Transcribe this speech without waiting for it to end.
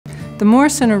The Moore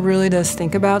Center really does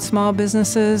think about small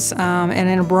businesses and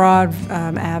in a broad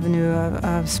avenue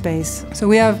of space. So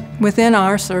we have, within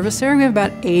our service area, we have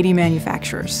about 80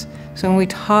 manufacturers. So when we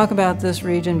talk about this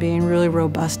region being really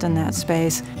robust in that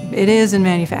space, it is in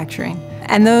manufacturing.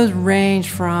 And those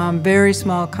range from very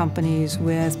small companies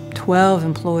with 12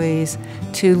 employees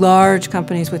to large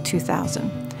companies with 2,000.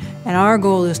 And our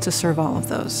goal is to serve all of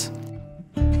those.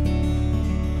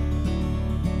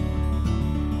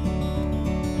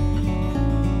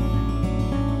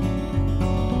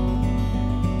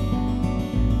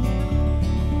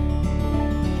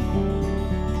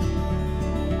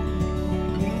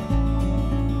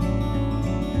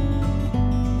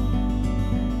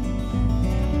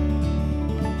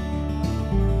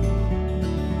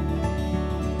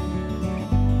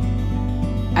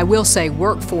 I will say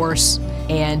workforce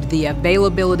and the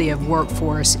availability of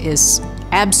workforce is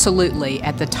absolutely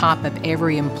at the top of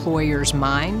every employer's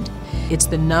mind. It's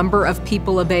the number of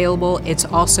people available, it's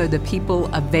also the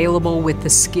people available with the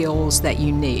skills that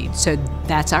you need. So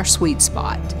that's our sweet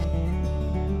spot.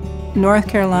 North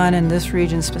Carolina, and this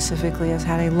region specifically, has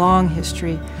had a long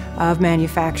history of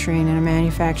manufacturing and a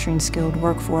manufacturing skilled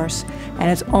workforce,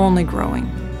 and it's only growing.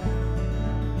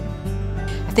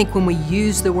 I think when we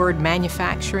use the word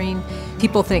manufacturing,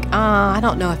 people think, I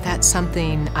don't know if that's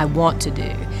something I want to do.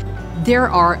 There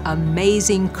are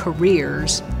amazing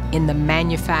careers in the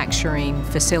manufacturing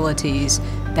facilities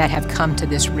that have come to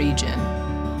this region.